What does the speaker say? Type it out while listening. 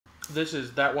This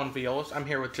is That One Violist. I'm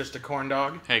here with Just a Corn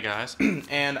Dog. Hey guys.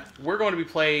 And we're going to be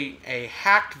playing a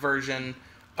hacked version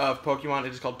of Pokemon.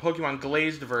 It is called Pokemon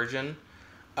Glazed version.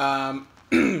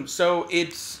 So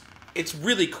it's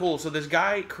really cool. So this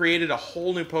guy created a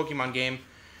whole new Pokemon game.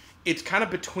 It's kind of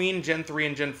between Gen 3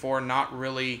 and Gen 4, not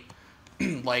really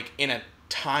like in a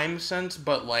time sense,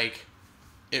 but like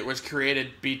it was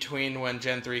created between when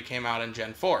Gen 3 came out and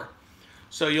Gen 4.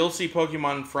 So you'll see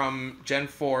Pokemon from Gen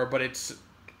 4, but it's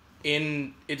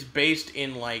based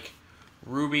in like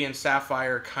Ruby and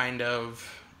Sapphire kind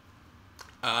of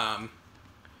like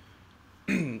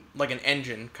an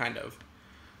engine kind of.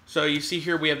 So you see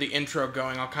here we have the intro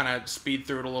going. I'll kind of speed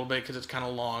through it a little bit because it's kind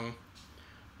of long.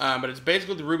 But it's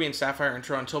basically the Ruby and Sapphire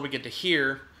intro until we get to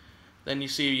here. Then you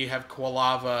see you have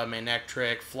Quilava,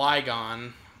 Manectric,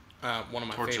 Flygon, one of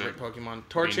my favorite Pokemon.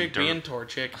 Torchic being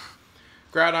Torchic.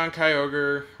 Groudon,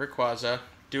 Kyogre, Rayquaza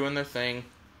doing their thing.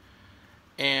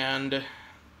 And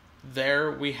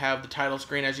there we have the title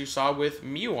screen as you saw with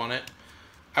Mew on it.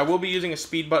 I will be using a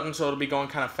speed button so it'll be going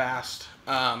kind of fast.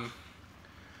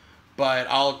 But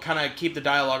I'll kind of keep the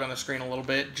dialogue on the screen a little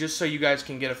bit just so you guys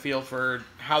can get a feel for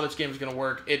how this game is going to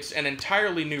work. It's an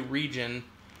entirely new region.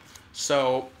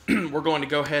 So we're going to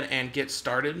go ahead and get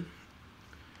started.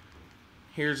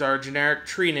 Here's our generic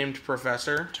tree-named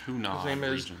professor. His name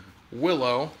is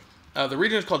Willow. The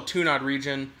region is called Tunod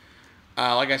region.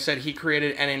 Like I said, he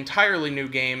created an entirely new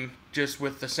game just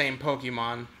with the same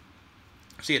Pokemon.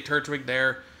 See a Turtwig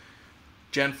there.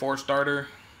 Gen 4 starter.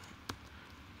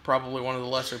 Probably one of the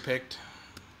lesser picked.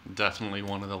 Definitely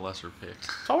one of the lesser picked.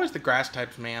 It's always the grass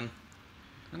types, man.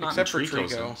 Except for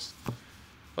Trico.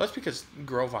 Well, that's because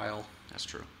Grovyle. That's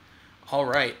true. All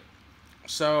right.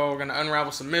 So we're going to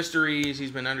unravel some mysteries. He's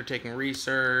been undertaking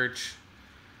research.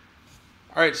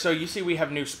 All right, so you see we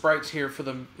have new sprites here for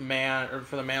the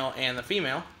male and the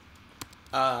female.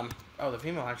 Oh, the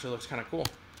female actually looks kind of cool.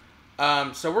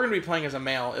 So we're going to be playing as a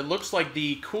male. It looks like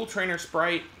the Cool Trainer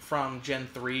sprite from Gen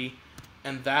 3,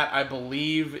 and that, I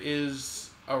believe, is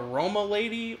Aroma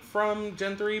Lady from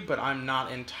Gen 3, but I'm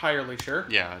not entirely sure.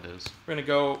 Yeah, it is. We're going to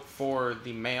go for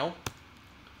the male.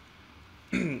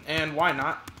 And why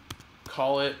not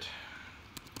call it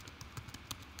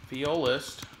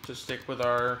Violist to stick with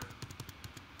our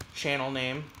channel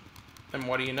name. And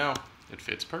what do you know? It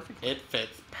fits perfectly. It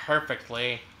fits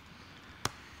perfectly.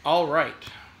 All right.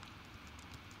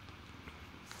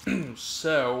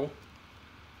 So,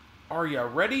 are you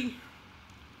ready?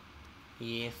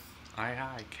 Yes. Aye,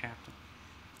 aye, Captain.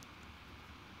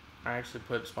 I actually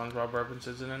put SpongeBob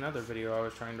references in another video I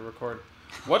was trying to record.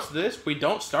 What's this? We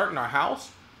don't start in our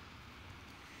house?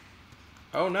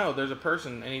 Oh no, there's a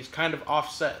person, and he's kind of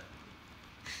offset.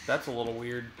 That's a little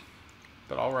weird.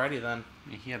 But alrighty then.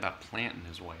 He had that plant in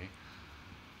his way.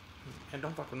 And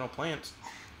don't fuck with no plants.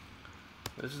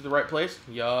 This is the right place?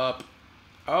 Yup.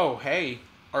 Oh, hey.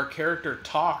 Our character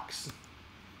talks.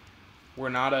 We're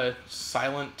not a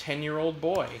silent 10-year-old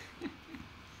boy.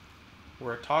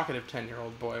 We're a talkative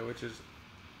 10-year-old boy, which is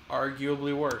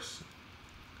arguably worse.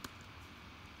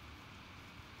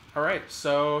 Alright,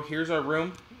 so here's our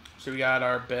room. So we got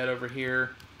our bed over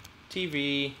here.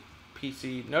 TV.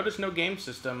 PC. Notice no game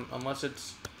system unless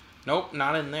it's... Nope,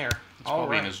 not in there. It's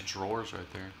probably in his drawers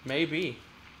right there. Maybe.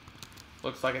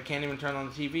 Looks like I can't even turn on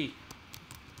the TV.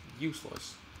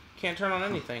 Useless. Can't turn on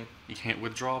anything. You can't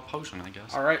withdraw a potion, I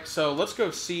guess. Alright, so let's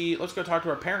go talk to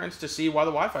our parents to see why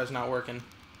the Wi-Fi is not working.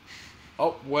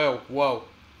 Oh, whoa.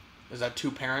 Is that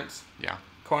two parents? Yeah.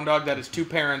 Corn Dog, that is two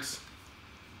parents.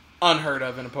 Unheard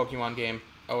of in a Pokemon game.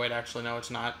 Oh wait, actually no,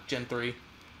 it's not. Gen 3.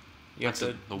 That's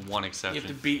the one exception. You have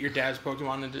to beat your dad's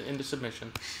Pokemon into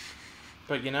submission.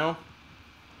 But you know,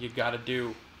 you gotta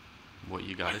do what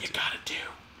you gotta do.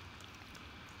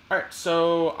 Alright,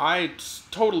 so I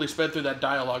totally sped through that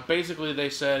dialogue. Basically, they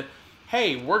said,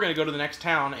 hey, we're gonna go to the next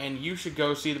town, and you should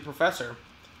go see the professor.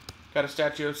 Got a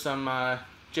statue of some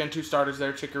Gen 2 starters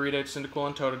there, Chikorita, Cyndaquil,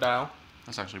 and Totodile.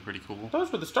 That's actually pretty cool.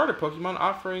 Those were the starter Pokemon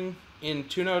offering in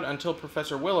Tunod until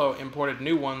Professor Willow imported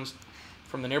new ones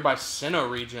from the nearby Sinnoh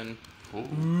region.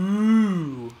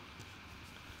 Ooh.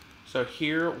 So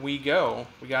here we go.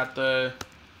 We got the...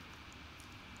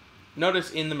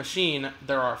 Notice in the machine,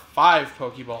 there are 5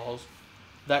 Pokeballs.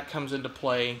 That comes into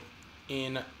play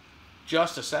in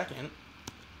just a second.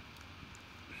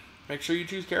 Make sure you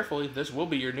choose carefully. This will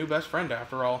be your new best friend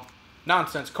after all.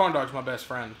 Nonsense. Corndog's my best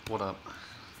friend. What up?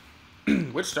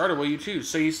 Which starter will you choose?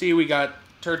 So you see we got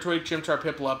Turtwig, Chimchar,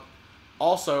 Piplup,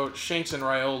 also Shinx and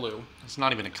Riolu. It's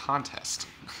not even a contest.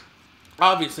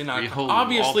 Obviously not.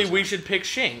 Obviously we should pick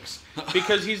Shinx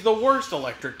because he's the worst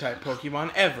electric type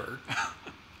Pokemon ever.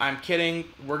 I'm kidding.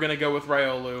 We're going to go with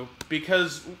Riolu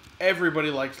because everybody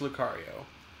likes Lucario.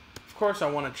 Of course, I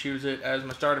want to choose it as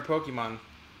my starter Pokemon.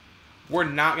 We're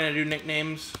not going to do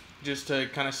nicknames just to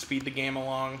kind of speed the game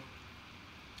along.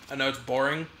 I know it's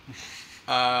boring.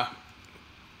 But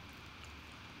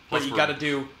you got to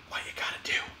do what you got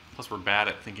to do. Plus, we're bad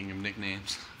at thinking of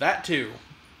nicknames. That too.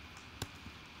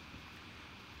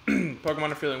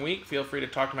 Pokemon are feeling weak. Feel free to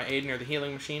talk to my aide near the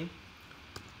healing machine.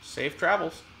 Safe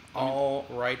travels.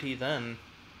 Alrighty then.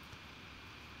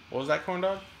 What was that, corn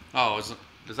dog? Oh,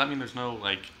 does that mean there's no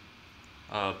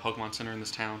Pokemon Center in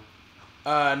this town?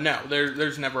 No.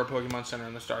 There's never a Pokemon Center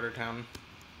in the starter town.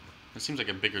 It seems like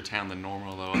a bigger town than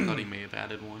normal, though. I thought he may have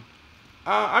added one.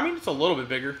 I mean, it's a little bit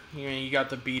bigger. You got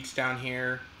the beach down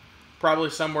here. Probably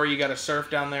somewhere you got to surf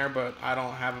down there, but I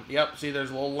don't have... Yep, see, there's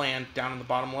a little land down in the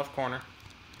bottom left corner.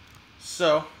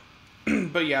 So,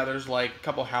 but yeah, there's like a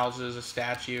couple houses, a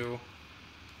statue.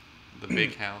 The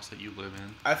big house that you live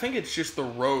in. I think it's just the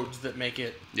roads that make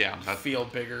it feel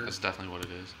bigger. That's definitely what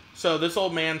it is. So this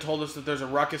old man told us that there's a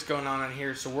ruckus going on in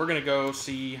here, so we're going to go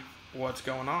see what's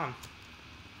going on.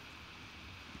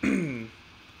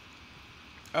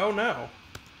 Oh no.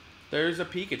 There's a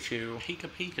Pikachu.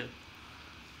 Pika.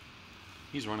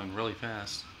 He's running really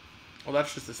fast. Well,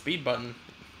 that's just the speed button.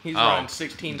 He's running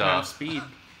 16 times speed.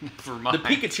 For mine. The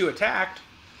Pikachu attacked.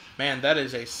 Man, that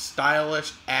is a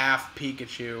stylish AF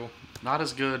Pikachu. Not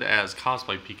as good as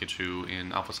cosplay Pikachu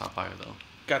in Alpha Sapphire, though.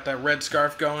 Got that red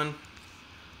scarf going.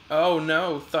 Oh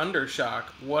no, Thundershock.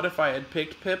 What if I had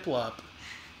picked Piplup?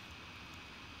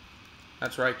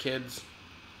 That's right, kids.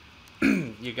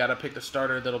 You gotta pick the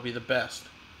starter that'll be the best.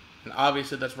 And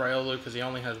obviously that's Riolu because he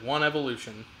only has one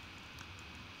evolution.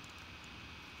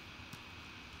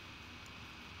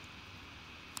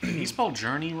 He spelled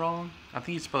Journey wrong? I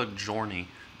think he spelled Journey.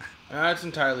 That's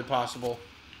entirely possible.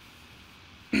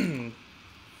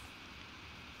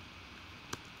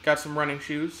 Got some running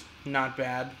shoes. Not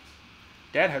bad.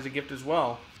 Dad has a gift as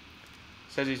well.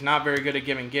 Says he's not very good at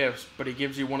giving gifts, but he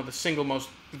gives you one of the single most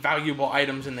valuable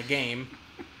items in the game.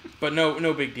 But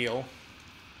no big deal.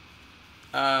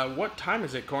 What time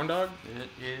is it, corn dog?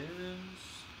 It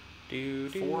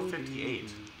is 4:58.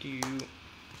 I'm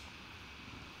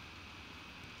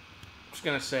just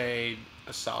gonna say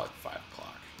a solid 5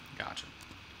 o'clock. Gotcha.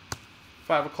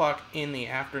 5 o'clock in the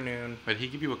afternoon. But he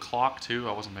give you a clock too?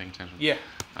 I wasn't paying attention. Yeah.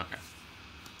 Okay.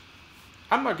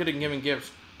 I'm not good at giving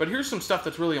gifts, but here's some stuff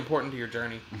that's really important to your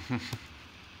journey.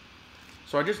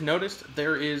 So I just noticed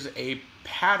there is a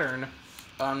pattern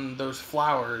on those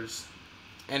flowers,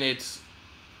 and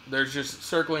there's just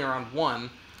circling around one.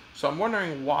 So I'm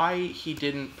wondering why he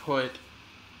didn't put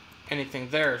anything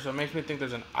there. So it makes me think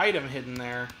there's an item hidden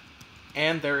there,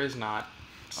 and there is not.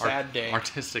 Sad day.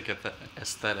 Artistic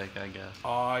aesthetic, I guess.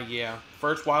 Aw, yeah.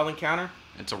 First wild encounter?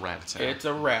 It's a Rattata. It's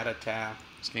a Rattata.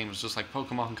 This game is just like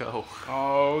Pokemon Go.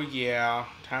 Oh, yeah.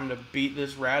 Time to beat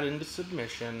this rat into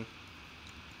submission.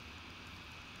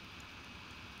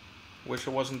 Wish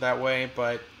it wasn't that way,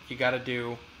 but you gotta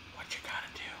do what you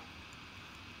gotta do.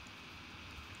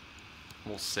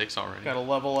 Level 6 already. Gotta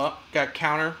level up. Got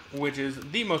counter, which is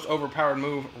the most overpowered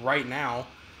move right now.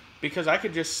 Because I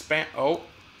could just spam... Oh.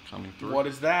 Coming through. What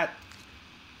is that?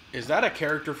 Is that a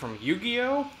character from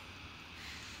Yu-Gi-Oh?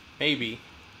 Maybe.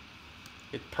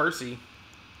 It's Percy.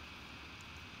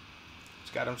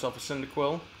 He's got himself a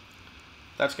Cyndaquil.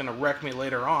 That's gonna wreck me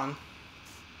later on.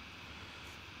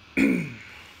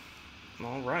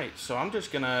 Alright, so I'm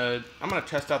gonna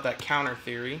test out that counter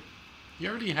theory. He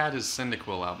already had his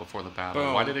Cyndaquil out before the battle.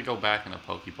 Boom. Why did it go back in a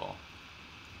Pokeball?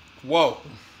 Whoa.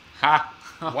 Ha!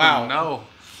 Oh, Wow. No.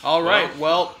 Alright,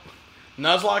 well,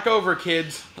 Nuzlocke over,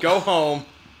 kids. Go home.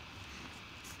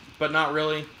 But not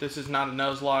really. This is not a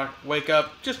Nuzlocke. Wake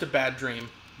up. Just a bad dream.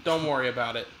 Don't worry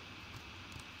about it.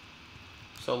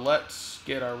 So let's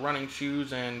get our running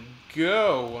shoes and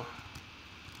go.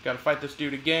 Gotta fight this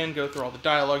dude again. Go through all the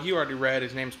dialogue you already read.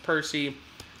 His name's Percy.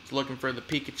 He's looking for the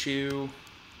Pikachu.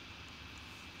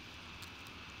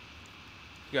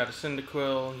 You got a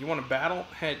Cyndaquil. You want to battle?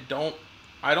 Hey,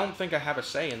 I don't think I have a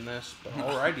say in this, but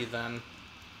alrighty then.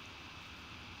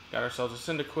 Got ourselves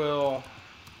a Cyndaquil.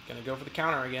 Gonna go for the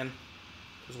counter again.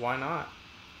 Because why not?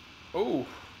 Oh,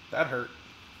 that hurt.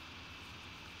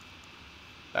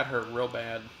 That hurt real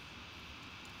bad.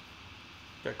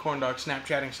 Got corn dog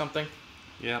Snapchatting something.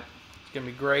 Yep. It's gonna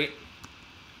be great.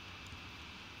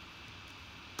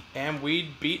 And we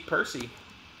beat Percy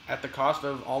at the cost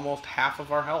of almost half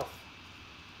of our health.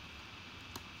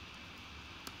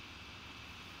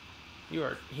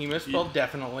 He misspelled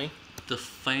definitely.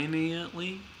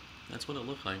 Definitely? That's what it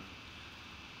looked like.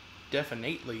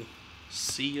 Definitely.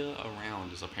 See ya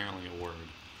around is apparently a word.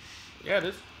 Yeah, it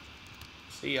is.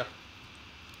 See ya.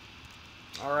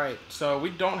 Alright, so we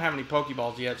don't have any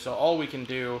Pokeballs yet, so all we can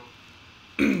do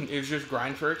is just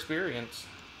grind for experience.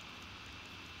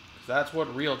 'Cause that's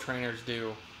what real trainers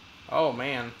do. Oh,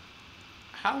 man.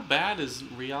 How bad is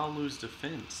Riolu's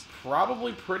defense?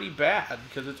 Probably pretty bad,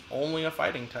 because it's only a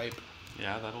fighting type.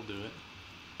 Yeah, that'll do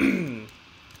it.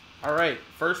 Alright,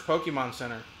 first Pokemon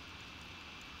Center.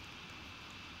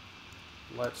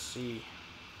 Let's see.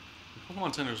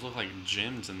 Pokemon centers look like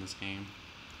gyms in this game.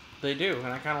 They do, and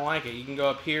I kind of like it. You can go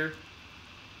up here,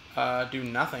 do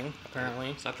nothing,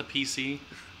 apparently. Is that the PC?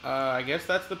 I guess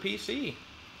that's the PC.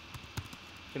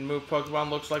 Can move Pokemon,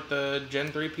 looks like the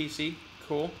Gen 3 PC.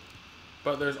 Cool.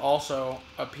 But there's also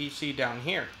a PC down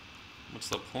here. What's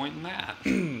the point in that?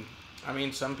 I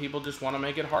mean, some people just want to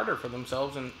make it harder for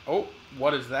themselves, and oh,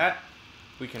 what is that?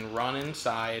 We can run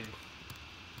inside.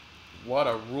 What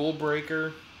a rule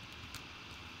breaker.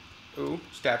 Ooh,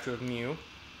 statue of Mew.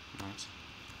 Nice.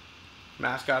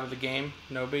 Mascot of the game,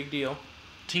 no big deal.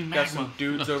 Team Got Magma. some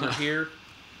dudes over here.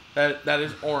 That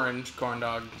is orange, corn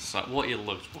dog. So, well, it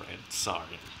looks red.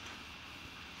 Sorry.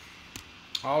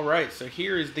 Alright, so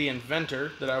here is the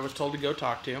inventor that I was told to go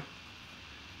talk to.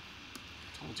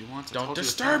 Told you once. Don't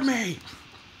disturb me!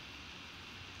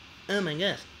 Oh my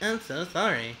gosh, I'm so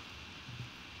sorry.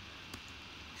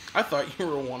 I thought you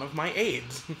were one of my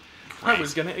aides. I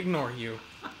was gonna ignore you.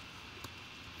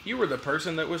 You were the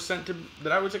person that was sent to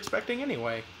that I was expecting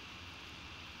anyway.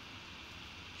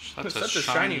 That's Such a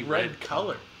shiny red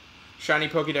color. Shiny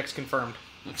Pokédex confirmed.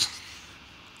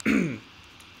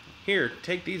 Here,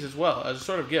 take these as well as a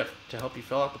sort of gift to help you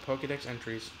fill out the Pokédex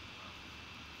entries.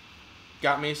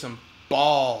 Got me some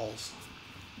balls.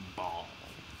 Balls.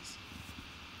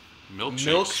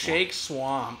 Milkshake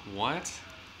Swamp. What?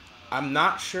 I'm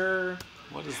not sure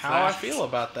What is how that? I feel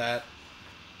about that.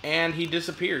 And he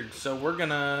disappeared, so we're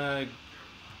gonna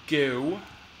go.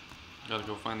 Gotta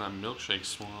go find that milkshake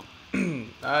swamp.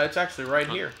 It's actually right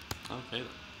here. Okay.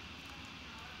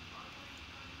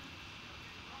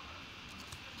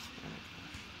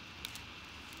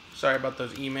 Sorry about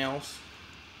those emails.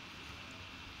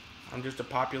 I'm just a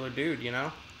popular dude, you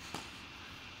know?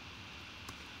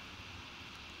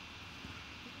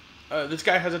 This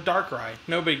guy has a Darkrai.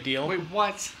 No big deal. Wait,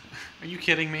 what? Are you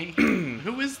kidding me?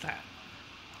 Who is that?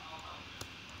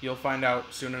 You'll find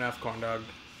out soon enough, corndog.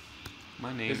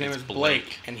 My name His name is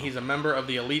Blake, and he's a member of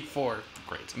the Elite Four.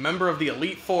 Great. A member of the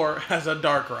Elite Four has a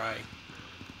Darkrai.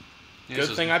 Yes,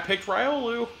 Good thing I picked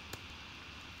Riolu.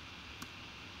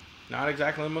 Not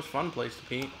exactly the most fun place to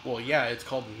be. Well, yeah, it's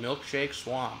called Milkshake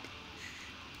Swamp.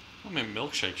 I mean,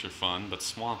 milkshakes are fun, but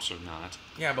swamps are not.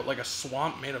 Yeah, but like a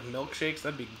swamp made of milkshakes,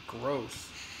 that'd be gross.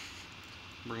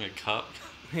 Bring a cup.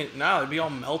 No, it'd be all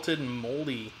melted and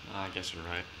moldy. I guess you're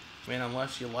right. I mean,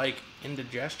 unless you like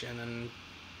indigestion and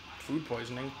food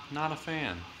poisoning. Not a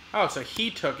fan. Oh, so he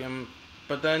took him,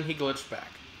 but then he glitched back.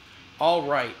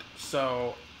 Alright,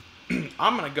 so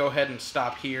I'm going to go ahead and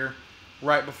stop here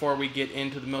right before we get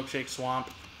into the Milkshake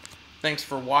Swamp. Thanks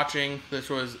for watching. This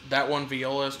was That One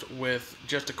Violist with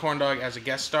Just a Corndog as a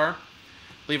guest star.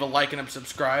 Leave a like and a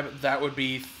subscribe. That would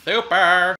be super.